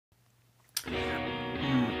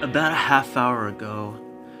About a half hour ago,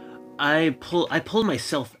 I pulled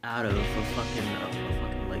myself out of a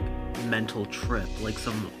fucking like mental trip, like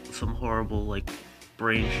some horrible like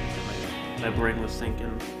brain shit that my brain was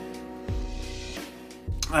thinking.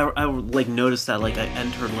 I like noticed that like I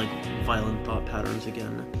entered like violent thought patterns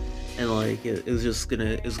again, and like it was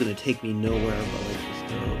gonna take me nowhere but like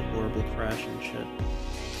just a horrible crash and shit.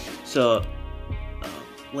 So uh,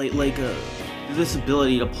 like this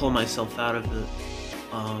ability to pull myself out of it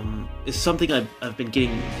is something I've been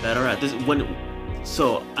getting better at.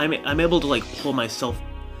 So I'm able to like pull myself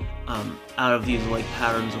out of these like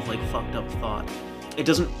patterns of like fucked up thought. It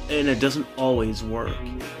doesn't always work,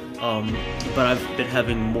 but I've been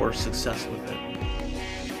having more success with it.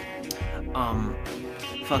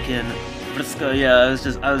 Fucking Vriska, yeah,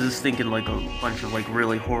 I was just thinking like a bunch of like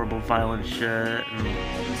really horrible violent shit and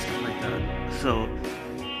stuff like that. So,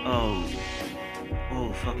 oh,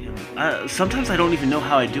 fucking. Sometimes I don't even know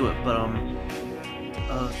how I do it, but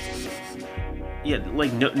uh, yeah,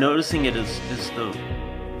 like noticing it is the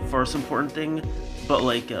first important thing, but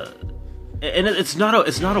like and it's not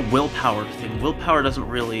a willpower thing. Willpower doesn't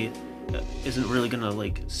really isn't really gonna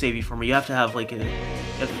like save you from it. You have to have like you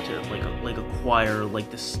have to like acquire like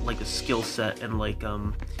this like a skill set and like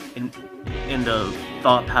in the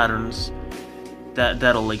thought patterns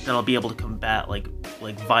that'll be able to combat like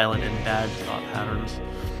violent and bad thought patterns.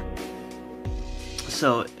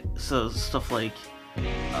 So stuff like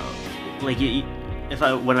if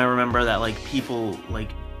I when I remember that like people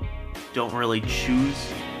like don't really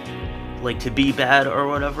choose like to be bad or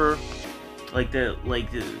whatever,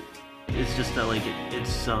 it's just that like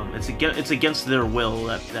it's against their will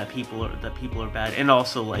that people are bad, and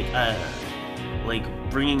also like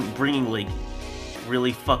bringing like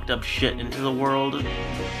really fucked up shit into the world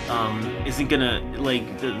isn't gonna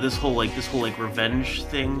like this whole revenge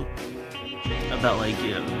thing about like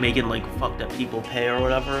making like fucked up people pay or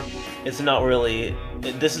whatever. It's not really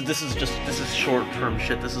this is short-term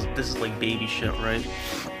shit. This is like baby shit, right?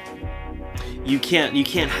 You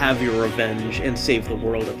can't have your revenge and save the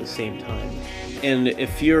world at the same time. And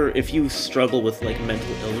if you struggle with like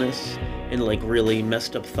mental illness and like really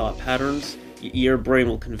messed up thought patterns, your brain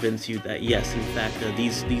will convince you that yes, in fact,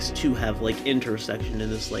 these two have like intersection in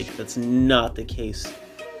this. Like that's not the case.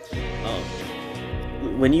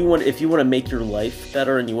 If you want to make your life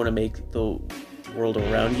better and you want to make the world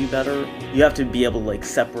around you better, you have to be able to like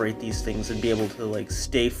separate these things and be able to like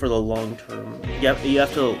stay for the long term. You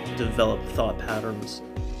have to develop thought patterns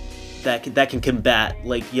that can combat,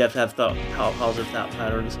 like you have to have positive thought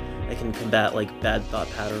patterns that can combat like bad thought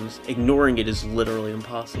patterns. Ignoring it is literally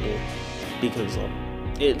impossible because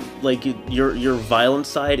your violent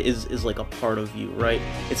side is like a part of you, right?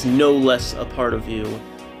 It's no less a part of you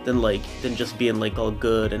than just being like all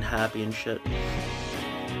good and happy and shit.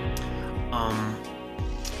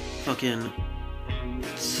 Fucking.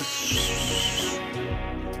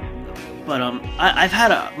 But I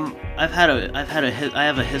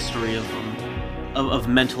have a history of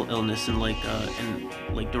mental illness and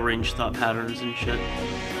like deranged thought patterns and shit,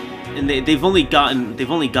 and they've only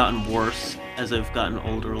gotten worse as I've gotten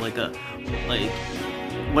older.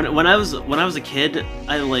 When I was a kid,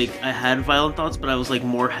 I had violent thoughts, but I was like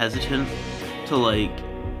more hesitant to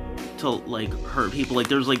hurt people. Like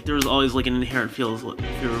there's always like an inherent fear of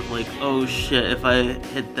like, oh shit, if I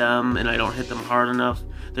hit them and I don't hit them hard enough,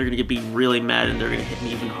 they're gonna be really mad and they're gonna hit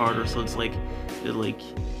me even harder. So it's like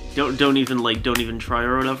don't even try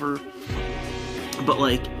or whatever. But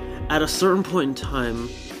like at a certain point in time,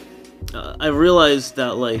 I realized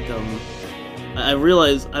that I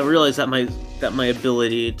realized that my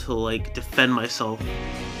ability to like defend myself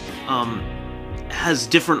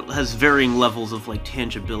has varying levels of like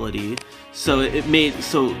tangibility. So at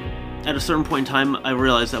a certain point in time, I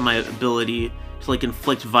realized that my ability to like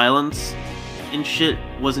inflict violence and shit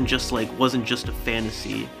wasn't just a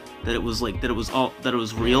fantasy. That it was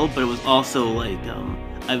real, but it was also like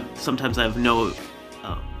sometimes I have no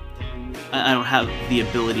I don't have the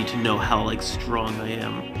ability to know how like strong I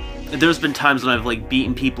am. And there's been times when I've like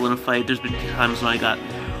beaten people in a fight. There's been times when I got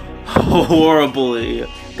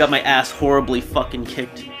my ass horribly fucking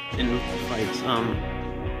kicked in fights.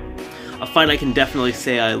 A fight I can definitely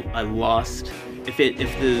say I lost.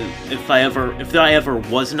 If I ever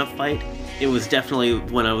was in a fight, it was definitely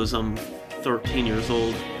when I was 13 years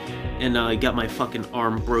old, and I got my fucking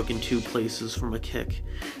arm broken 2 places from a kick.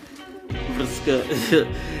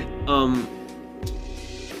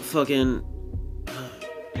 Fucking.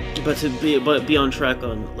 But to be on track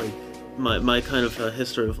on like my kind of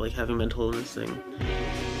history of like having mental illness thing.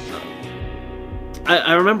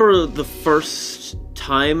 I remember the first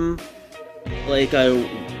time like I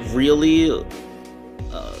really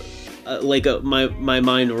my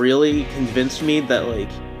mind really convinced me that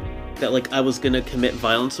I was gonna commit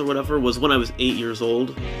violence or whatever was when I was 8 years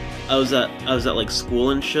old. I was at like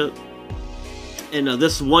school and shit, and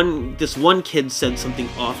this one kid said something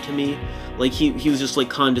off to me, like he was just like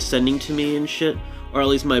condescending to me and shit, or at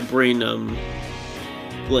least my brain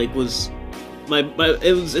like was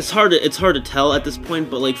it's hard to tell at this point,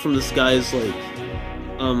 but like from this guy's like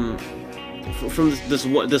from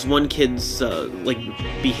this one kid's like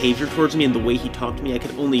behavior towards me and the way he talked to me, I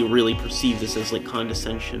could only really perceive this as like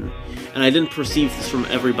condescension, and I didn't perceive this from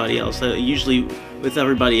everybody else. I usually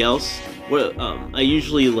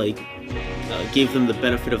like gave them the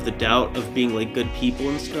benefit of the doubt of being like good people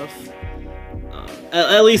and stuff.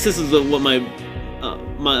 At least this is what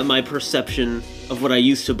my perception of what I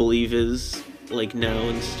used to believe is like now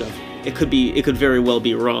and stuff. It could very well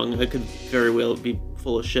be wrong. I could very well be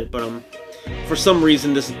full of shit, but for some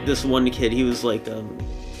reason this one kid, he was like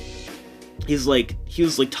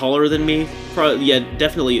taller than me, probably, yeah,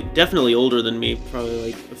 definitely older than me,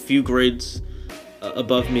 probably like a few grades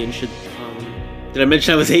above me and shit. Did I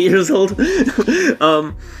mention I was 8 years old?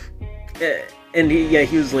 And he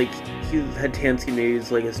had tan skin, maybe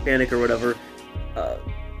he's like Hispanic or whatever.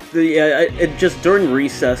 Just during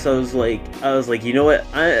recess, I was like, you know what?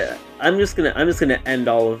 I'm just gonna end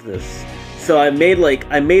all of this. So I made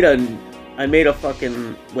a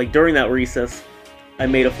fucking, like, during that recess, I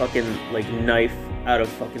made a fucking like knife out of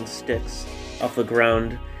fucking sticks off the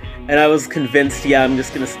ground, and I was convinced, yeah, I'm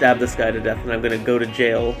just gonna stab this guy to death and I'm gonna go to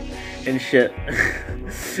jail and shit.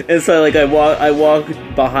 And so like I walk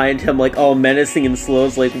behind him like all menacing and slow.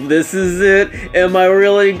 It's like, this is it? Am I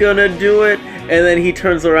really gonna do it? And then he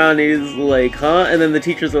turns around and he's like, huh? And then the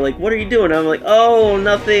teachers are like, what are you doing? I'm like, oh,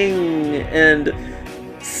 nothing. And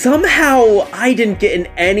somehow I didn't get in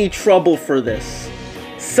any trouble for this.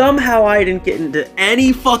 Somehow I didn't get into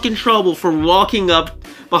any fucking trouble for walking up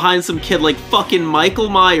behind some kid like fucking Michael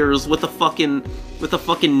Myers with a fucking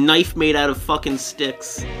knife made out of fucking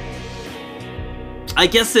sticks. I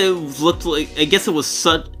guess it was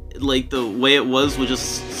such, like, the way it was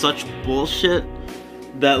just such bullshit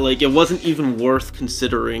that like it wasn't even worth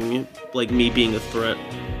considering like me being a threat.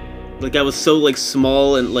 Like I was so like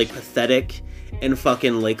small and like pathetic and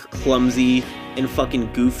fucking like clumsy and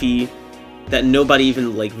fucking goofy that nobody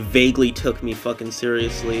even like vaguely took me fucking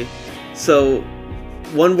seriously. So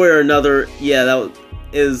one way or another, yeah, that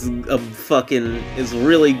is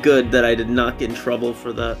really good that I did not get in trouble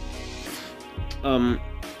for that.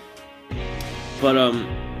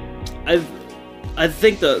 I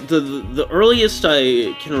think the earliest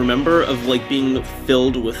I can remember of like being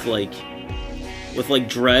filled with like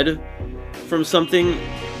dread from something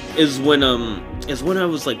is when I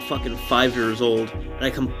was like fucking 5 years old,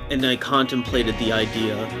 and I contemplated the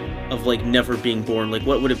idea of like never being born. Like,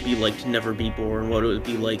 what would it be like to never be born? What would it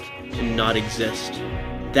be like to not exist?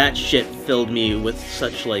 That shit filled me with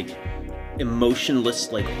such like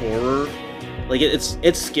emotionless like horror. Like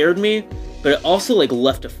it scared me, but it also like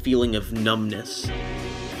left a feeling of numbness.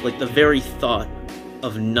 Like the very thought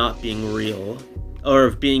of not being real, or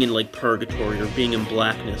of being in like purgatory, or being in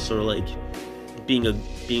blackness, or like being a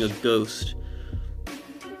ghost.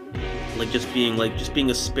 Like just being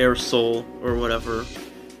a spare soul or whatever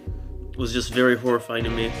was just very horrifying to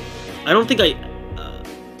me. I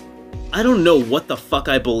don't know what the fuck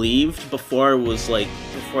I believed before I was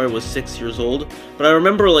 6 years old, but I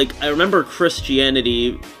remember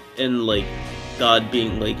Christianity and like God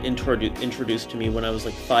being like introduced to me when I was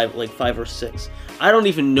like five or six. I don't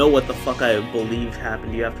even know what the fuck I believed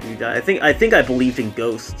happened to you after you died. I think I believed in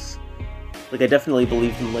ghosts. Like I definitely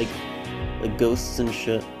believed in like ghosts and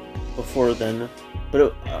shit before then,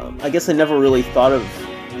 but I guess I never really thought of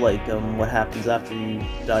like what happens after you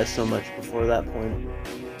die so much before that point.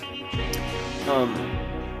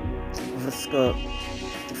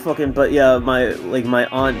 But yeah, my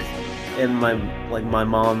aunt and my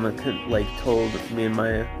mom told me and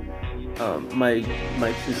my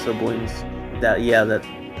two siblings that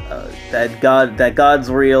God's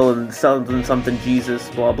real and something Jesus,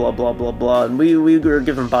 blah blah blah blah blah, and we were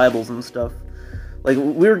given Bibles and stuff. Like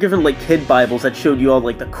we were given like kid Bibles that showed you all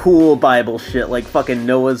like the cool Bible shit, like fucking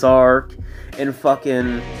Noah's Ark and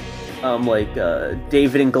fucking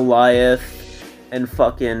David and Goliath and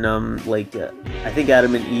fucking I think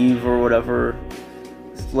Adam and Eve or whatever.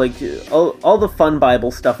 Like all the fun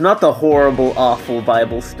Bible stuff, not the horrible, awful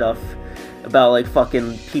Bible stuff about like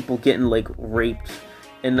fucking people getting like raped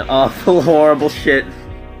and awful, horrible shit,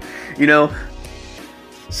 you know.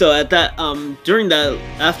 So at that, during that,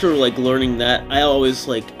 after like learning that, I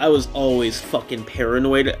was always fucking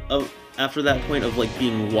paranoid of after that point of like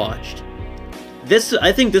being watched.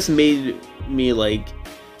 I think this made me like,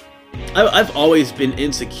 I've always been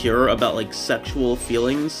insecure about like sexual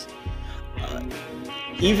feelings,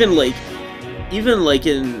 even like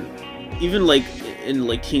in like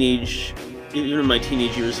teenage, even in my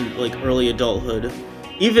teenage years and like early adulthood.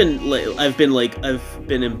 Even like I've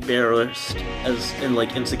been embarrassed as and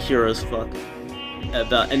like insecure as fuck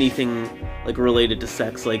about anything like related to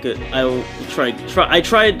sex. Like I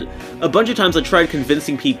tried a bunch of times. I tried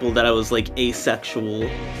convincing people that I was like asexual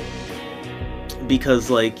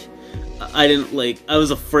because like I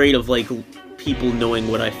was afraid of like people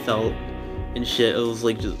knowing what I felt and shit. It was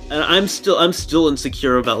like just, and I'm still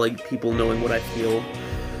insecure about like people knowing what I feel.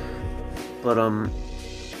 But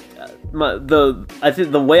I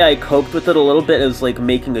think the way I coped with it a little bit is like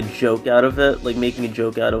making a joke out of it, like making a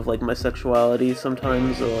joke out of like my sexuality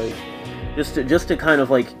sometimes, or like just to kind of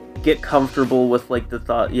like get comfortable with like the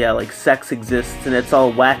thought, yeah, like sex exists and it's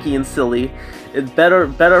all wacky and silly. It's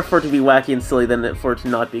better for it to be wacky and silly than for it to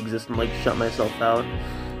not be exist and like shut myself out.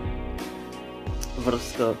 But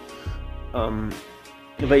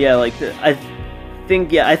yeah, like I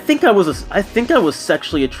think I was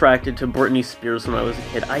sexually attracted to Britney Spears when I was a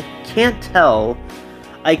kid. I can't tell.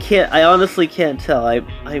 I honestly can't tell. I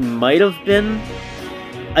might have been.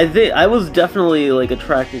 I think I was definitely like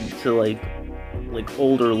attracted to like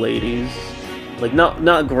older ladies, like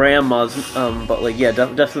not grandmas, but like yeah,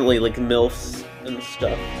 definitely like MILFs and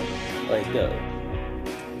stuff.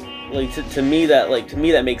 To me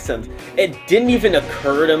that makes sense. It didn't even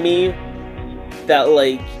occur to me that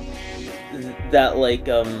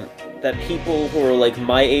that people who are like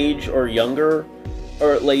my age or younger,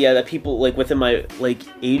 or like yeah, that people like within my like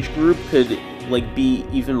age group could like be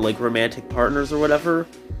even like romantic partners or whatever,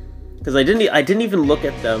 because I didn't even look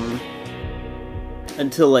at them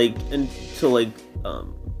until I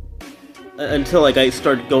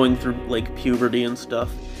started going through like puberty and stuff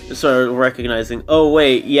and started recognizing, oh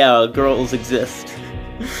wait, yeah, girls exist.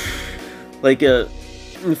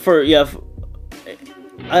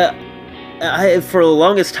 I for the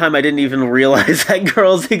longest time I didn't even realize that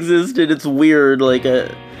girls existed. It's weird. Like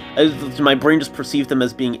my brain just perceived them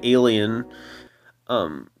as being alien.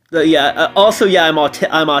 Also, yeah, I'm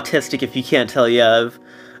autistic. If you can't tell, yeah.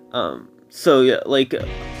 So yeah, like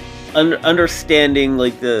understanding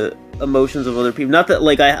like the emotions of other people. Not that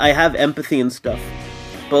like I have empathy and stuff,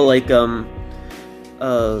 but like and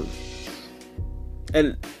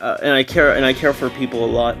I care for people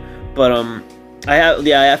a lot. But I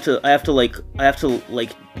have to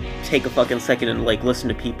take a fucking second and like listen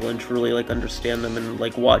to people and truly like understand them and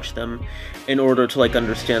like watch them in order to like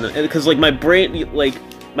understand them, because like my brain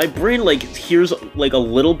hears like a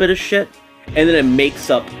little bit of shit and then it makes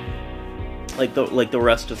up like the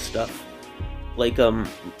rest of stuff. That's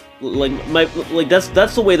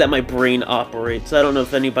the way that my brain operates. I don't know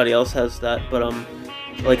if anybody else has that, but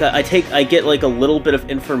I get like a little bit of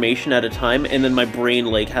information at a time, and then my brain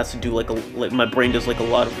like has to do my brain does like a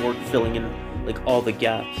lot of work filling in like all the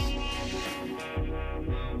gaps.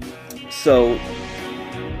 So,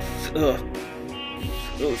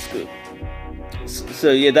 it's good.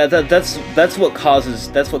 So yeah, that's what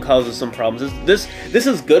causes some problems. This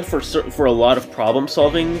is good for a lot of problem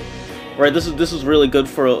solving, right? This is really good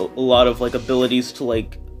for a lot of like abilities to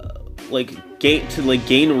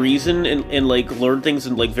gain reason and like learn things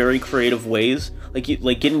in like very creative ways, like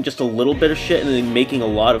getting just a little bit of shit and then making a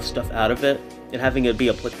lot of stuff out of it and having it be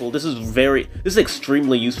applicable. This is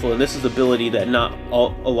extremely useful, and this is ability that not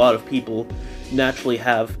a lot of people naturally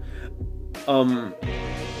have.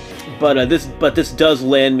 But this does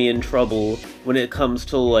land me in trouble when it comes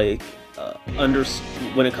to like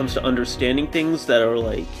understanding things that are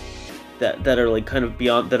like kind of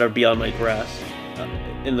beyond my grasp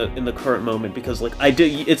in the current moment, because like I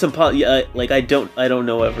don't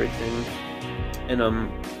know everything, and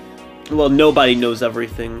well, nobody knows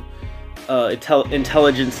everything.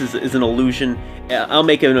 Intelligence is an illusion. Yeah, I'll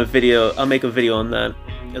make a video on that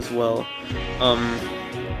as well.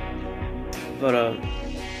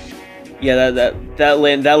 Yeah, that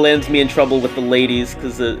lands me in trouble with the ladies,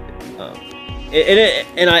 because I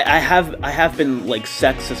have been like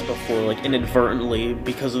sexist before, like inadvertently,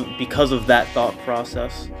 because of that thought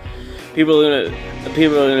process. People are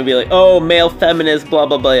gonna be like, oh, male feminist, blah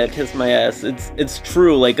blah blah. Yeah, kiss my ass. It's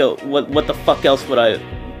true. Like, what the fuck else would I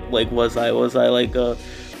like? Was I like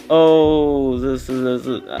oh, this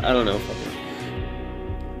I don't know, fucking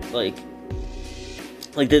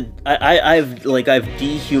I've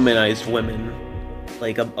dehumanized women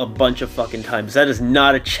like a bunch of fucking times. That is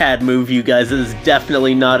not a Chad move, you guys. That is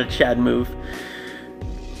definitely not a Chad move.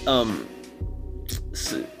 Yeah,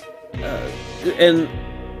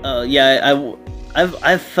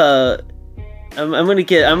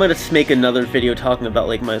 I'm gonna make another video talking about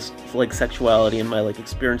like my like sexuality and my like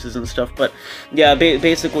experiences and stuff. But yeah,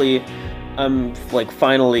 basically, I'm like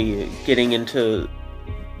finally getting into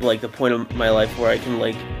like the point of my life where I can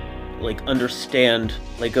like understand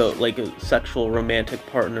like a sexual romantic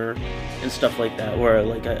partner and stuff like that. Where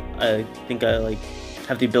like I think I like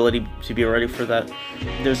have the ability to be ready for that.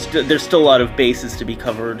 There's still a lot of bases to be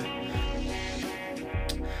covered,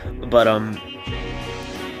 but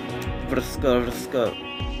Vrska.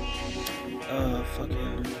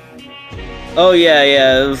 Fucking. Oh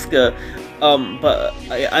yeah, it was good. But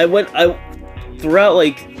I went throughout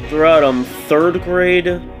 3rd grade,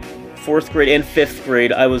 4th grade, and 5th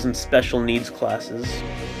grade. I was in special needs classes.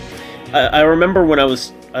 I remember when I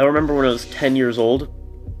was 10 years old.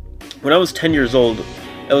 When I was 10 years old,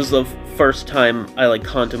 it was the first time I like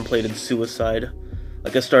contemplated suicide.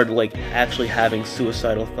 Like I started like actually having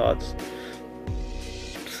suicidal thoughts.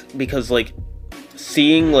 Because like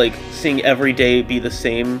seeing every day be the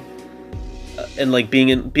same, and like being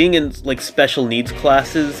in like special needs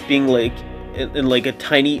classes, being like in like a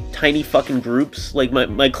tiny fucking groups. Like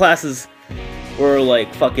my classes were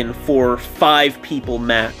like fucking 4 or 5 people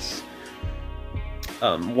max.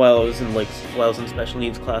 While I was in special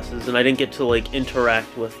needs classes, and I didn't get to like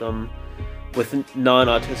interact with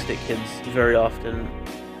non-autistic kids very often.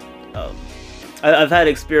 I've had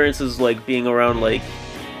experiences like being around like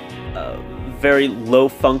very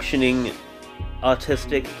low-functioning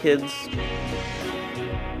autistic kids,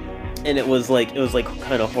 and it was like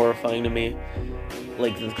kind of horrifying to me,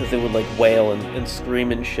 like because they would like wail and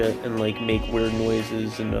scream and shit and like make weird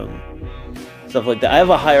noises and stuff like that. I have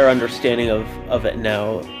a higher understanding of it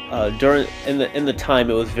now. In the time,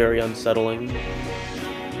 it was very unsettling.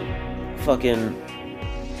 Fucking.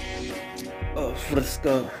 Oh,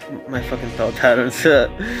 Vrska. My fucking thought patterns.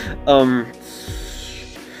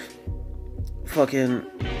 Fucking.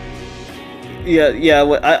 Yeah.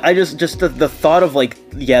 I just the thought of like,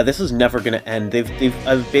 yeah, this is never gonna end.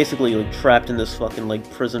 I've basically like trapped in this fucking like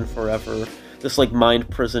prison forever. This like mind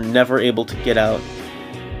prison, never able to get out.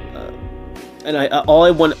 And all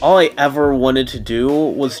I ever wanted to do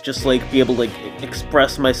was just like be able to like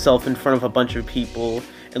express myself in front of a bunch of people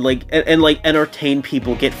and like entertain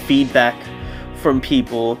people, get feedback from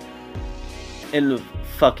people, and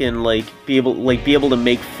fucking like be able to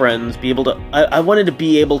make friends, I wanted to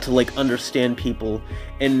be able to like understand people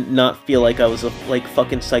and not feel like I was a like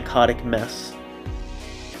fucking psychotic mess.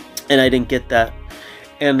 And I didn't get that.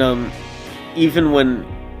 And even when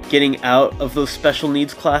getting out of those special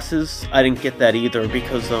needs classes, I didn't get that either,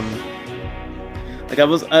 because like I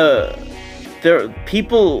was there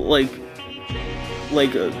people like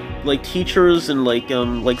teachers and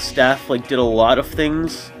like staff like did a lot of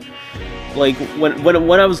things. Like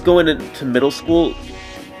when I was going into middle school,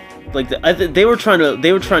 like they were trying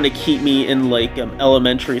to keep me in like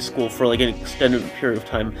elementary school for like an extended period of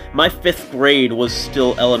time. My 5th grade was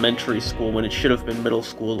still elementary school when it should have been middle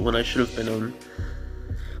school, when I should have been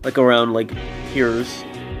like around like peers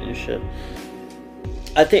and shit.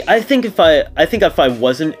 I think if I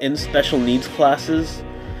wasn't in special needs classes,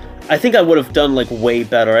 I think I would have done like way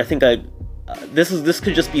better. I think this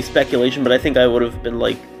could just be speculation, but I think I would have been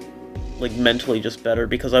like mentally just better,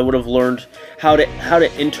 because I would have learned how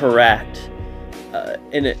to interact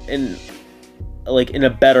in a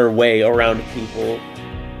better way around people.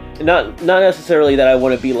 Not necessarily that I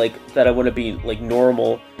want to be like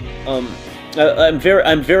normal. I'm very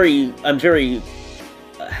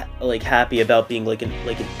like happy about being like an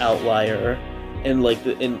outlier in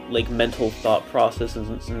like mental thought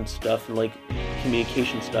processes and stuff, and like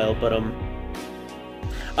communication style. But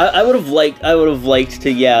I would have liked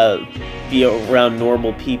to be around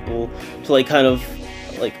normal people, to like kind of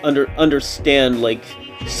like understand like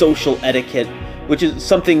social etiquette, which is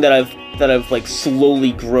something that I've like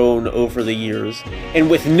slowly grown over the years, and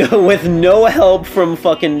with no help from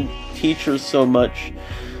fucking teachers so much.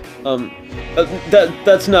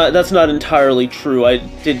 That's not entirely true.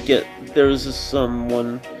 There was this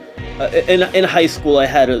one in high school. I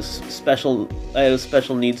had a special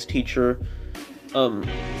needs teacher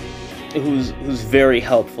who's very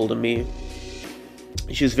helpful to me.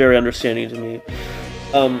 She was very understanding to me.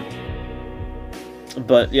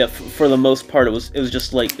 But yeah, for the most part, it was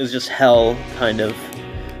just hell, kind of.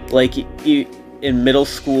 Like in middle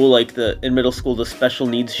school, the special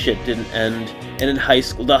needs shit didn't end, and in high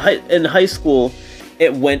school,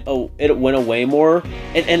 it went away more.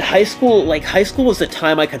 And high school, like high school was the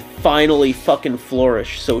time I could finally fucking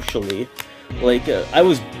flourish socially. Like I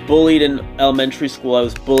was bullied in elementary school, I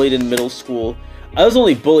was bullied in middle school. I was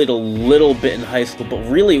only bullied a little bit in high school, but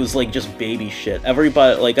really it was like just baby shit.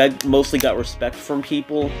 Everybody, like, I mostly got respect from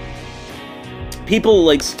people. People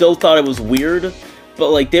like still thought it was weird, but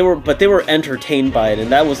like they were entertained by it,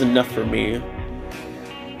 and that was enough for me.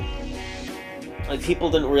 Like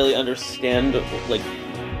people didn't really understand like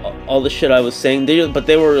all the shit I was saying, but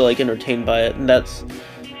they were like entertained by it, and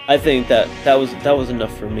I think that was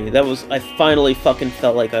enough for me. I finally fucking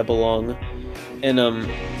felt like I belong. And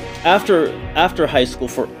after high school,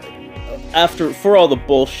 for all the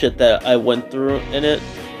bullshit that I went through in it,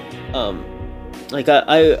 like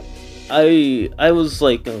I was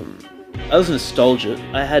like I was nostalgic.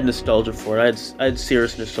 I had nostalgia for it. I had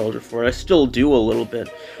serious nostalgia for it. I still do a little bit.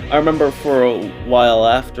 I remember for a while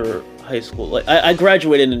after high school, like I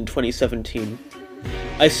graduated in 2017.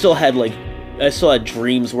 I still had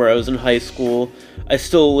dreams where I was in high school. I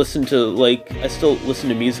still listen to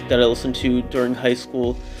music that I listened to during high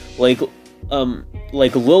school, like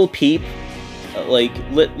Lil Peep.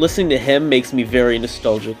 Listening to him makes me very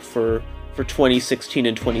nostalgic for 2016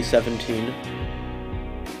 and 2017.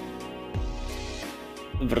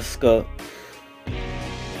 Vrska.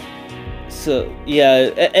 So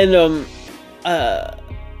yeah, and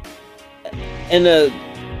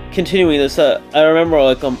continuing this, I remember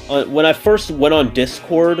like when I first went on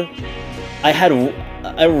Discord,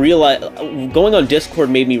 I realized going on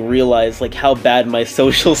Discord made me realize like how bad my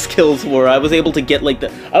social skills were. I was able to get like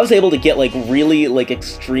really like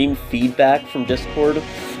extreme feedback from Discord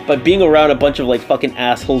by being around a bunch of like fucking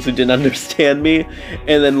assholes who didn't understand me,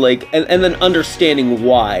 and then like and then understanding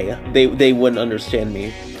why they wouldn't understand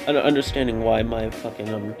me, and understanding why my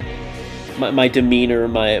fucking my demeanor,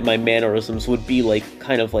 my mannerisms would be like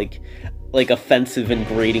kind of like offensive and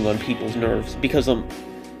grating on people's nerves, because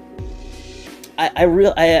I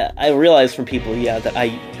realize from people, yeah, that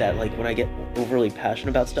like when I get overly passionate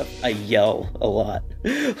about stuff, I yell a lot.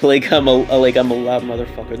 like I'm a loud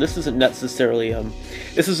motherfucker. This isn't necessarily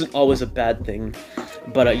this isn't always a bad thing,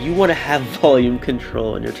 but you want to have volume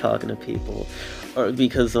control when you're talking to people, or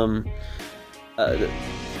because the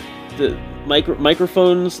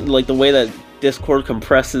microphones, like the way that Discord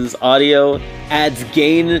compresses audio, adds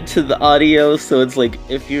gain to the audio, so it's like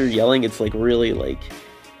if you're yelling, it's like really like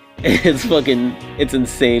it's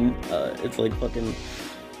insane. It's like fucking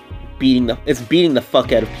beating the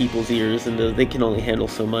fuck out of people's ears, and they can only handle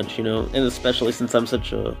so much, you know. And especially since I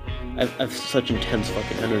have such intense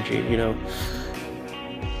fucking energy, you know.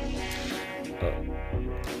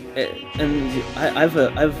 And I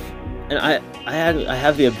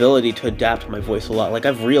have the ability to adapt my voice a lot. Like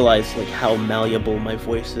I've realized like how malleable my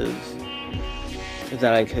voice is,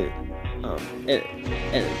 that I could.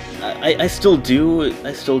 And I still do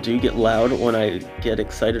get loud when I get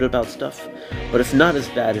excited about stuff, but it's not as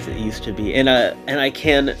bad as it used to be. And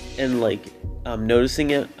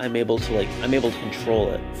noticing it, I'm able to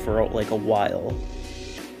control it for like a while.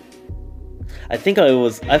 I forget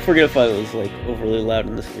if I was like overly loud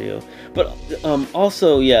in this video, but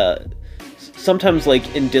also yeah, sometimes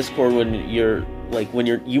like in Discord when you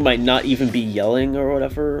might not even be yelling or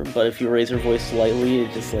whatever, but if you raise your voice slightly,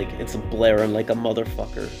 it's just like it's blaring like a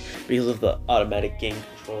motherfucker because of the automatic gain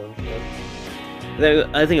control and shit.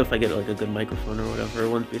 I think if I get like a good microphone or whatever, it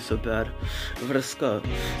wouldn't be so bad.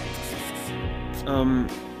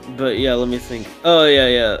 But yeah, let me think. Oh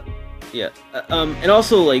yeah. And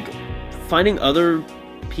also like finding other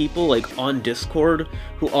people like on Discord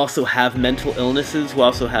who also have mental illnesses, who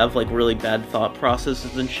also have like really bad thought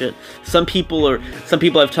processes and shit. Some people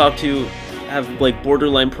I've talked to have like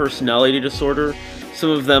borderline personality disorder.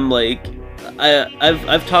 Some of them like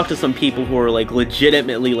I've talked to some people who are like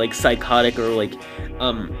legitimately like psychotic, or like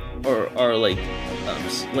or like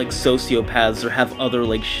sociopaths, or have other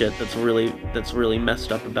like shit that's really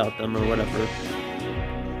messed up about them or whatever.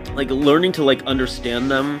 Like learning to like understand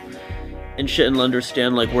them and shit, and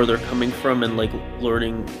understand like where they're coming from, and like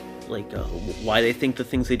learning like why they think the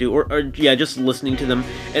things they do, or yeah, just listening to them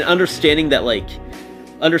and understanding that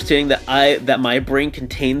that my brain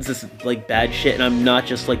contains this like bad shit, and I'm not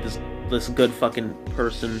just like this good fucking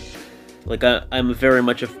person. Like I'm very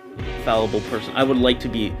much a fallible person. I would like to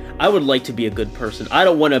be a good person. I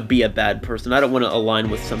don't want to be a bad person. I don't want to align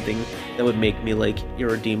with something that would make me like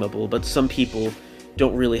irredeemable. But some people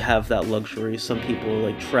don't really have that luxury. Some people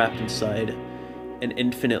are like trapped inside an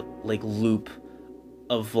infinite like loop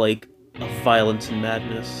of violence and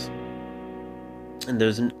madness, and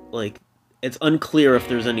it's unclear if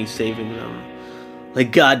there's any saving them.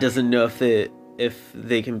 Like God doesn't know if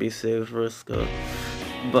they can be saved, Vriska.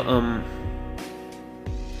 But I'm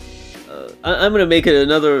gonna make it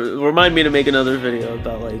another. Remind me to make another video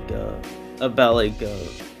about like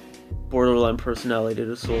borderline personality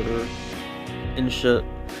disorder and shit,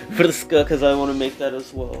 Vriska, because I want to make that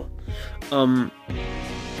as well.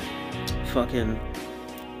 Fucking.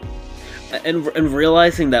 And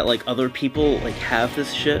realizing that like other people like have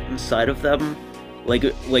this shit inside of them,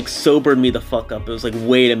 like sobered me the fuck up. It was like,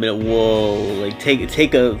 wait a minute, whoa, like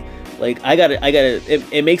take a, like I gotta.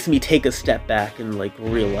 It makes me take a step back and like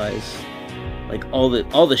realize, like all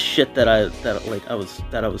the shit that I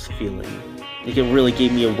was feeling. Like it really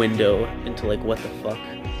gave me a window into like what the fuck,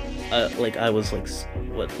 like I was like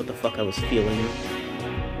what the fuck I was feeling.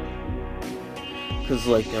 Cause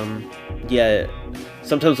like yeah.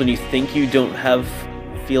 Sometimes when you think you don't have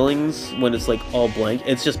feelings, when it's like all blank,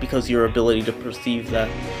 it's just because your ability to perceive that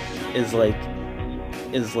is like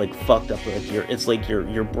fucked up. Like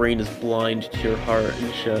your brain is blind to your heart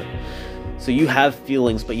and shit. So you have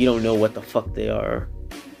feelings, but you don't know what the fuck they are.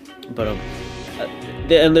 But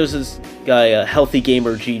and there's this guy, Healthy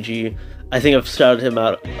Gamer GG. I think I've shouted him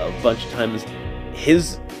out a bunch of times.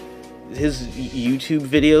 His YouTube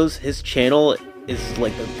videos, his channel is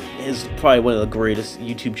like is probably one of the greatest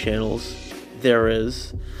YouTube channels there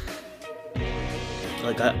is.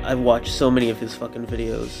 Like I've watched so many of his fucking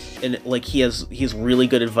videos, and like he has really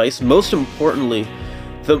good advice. Most importantly,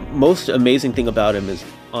 the most amazing thing about him is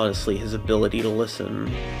honestly his ability to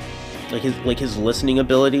listen. Like his listening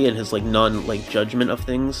ability and his like judgment of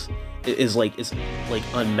things is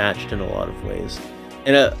unmatched in a lot of ways.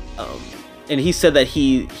 And he said that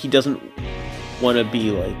he doesn't want to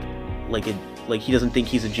be like he doesn't think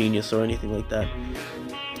he's a genius or anything like that.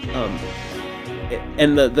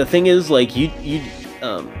 And the thing is, like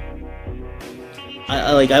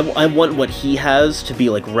I want what he has to be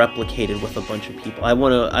like replicated with a bunch of people. I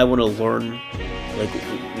wanna learn like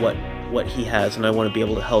what he has, and I want to be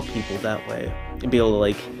able to help people that way, and be able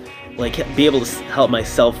to be able to help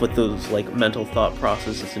myself with those like mental thought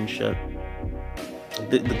processes and shit.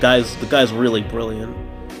 The guy's really brilliant.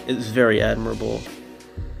 It's very admirable.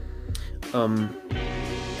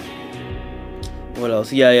 What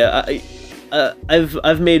else? Yeah.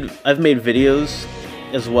 I've made videos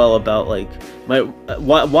as well about like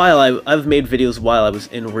I've made videos while I was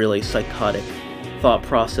in really psychotic thought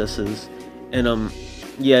processes, and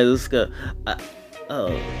yeah, this guy,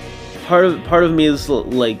 part of me is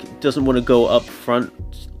like doesn't want to go up front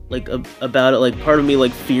like about it. Like part of me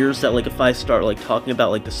like fears that like if I start like talking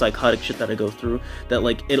about like the psychotic shit that I go through, that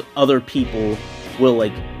like other people will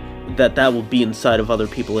like that will be inside of other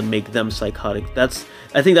people and make them psychotic.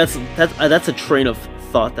 I think that's a train of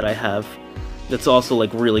thought that I have that's also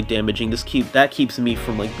like really damaging. That keeps me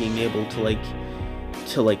from like being able to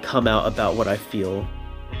come out about what I feel.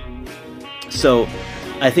 So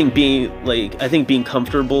I think being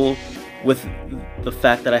comfortable with the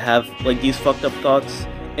fact that I have like these fucked up thoughts,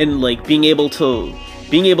 and like being able to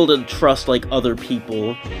trust like other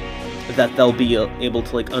people, that they'll be able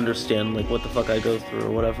to like understand like what the fuck I go through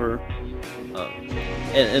or whatever,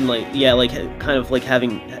 and like yeah, like kind of like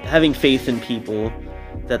having faith in people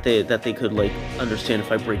that they could like understand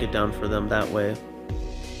if I break it down for them that way,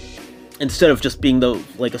 instead of just being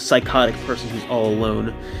like a psychotic person who's all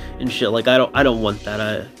alone and shit. Like I don't want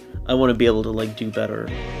that. I want to be able to like do better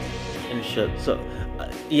and shit. So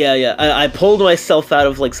yeah, I pulled myself out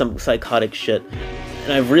of like some psychotic shit,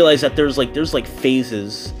 and I've realized that there's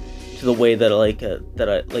phases to the way that I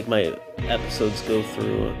my episodes go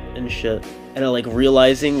through and shit, and I like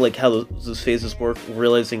realizing like how those phases work,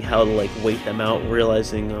 realizing how to like wait them out,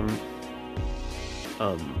 realizing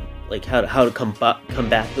like how to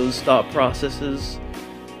combat those thought processes,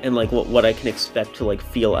 and like what I can expect to like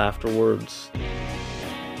feel afterwards.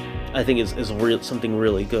 I think is something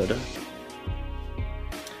really good.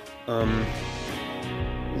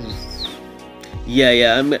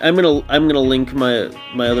 Yeah. I'm gonna link my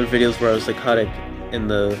other videos where I was psychotic in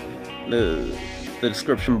the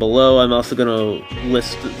description below. I'm also gonna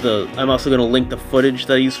link the footage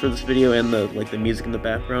that I used for this video and the music in the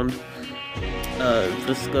background. And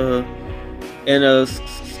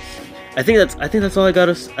I think that's all I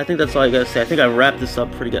gotta say. I think I wrapped this up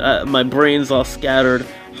pretty good. My brain's all scattered.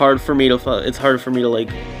 It's hard for me to like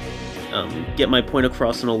get my point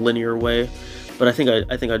across in a linear way, but I think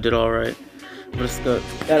I did all right.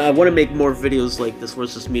 And I want to make more videos like this where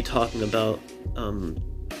it's just me talking about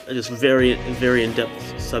just very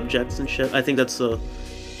in-depth subjects and shit. I think that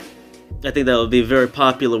would be very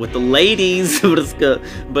popular with the ladies.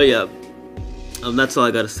 But yeah, that's all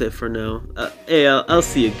I gotta say for now. Hey, I'll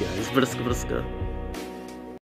see you guys.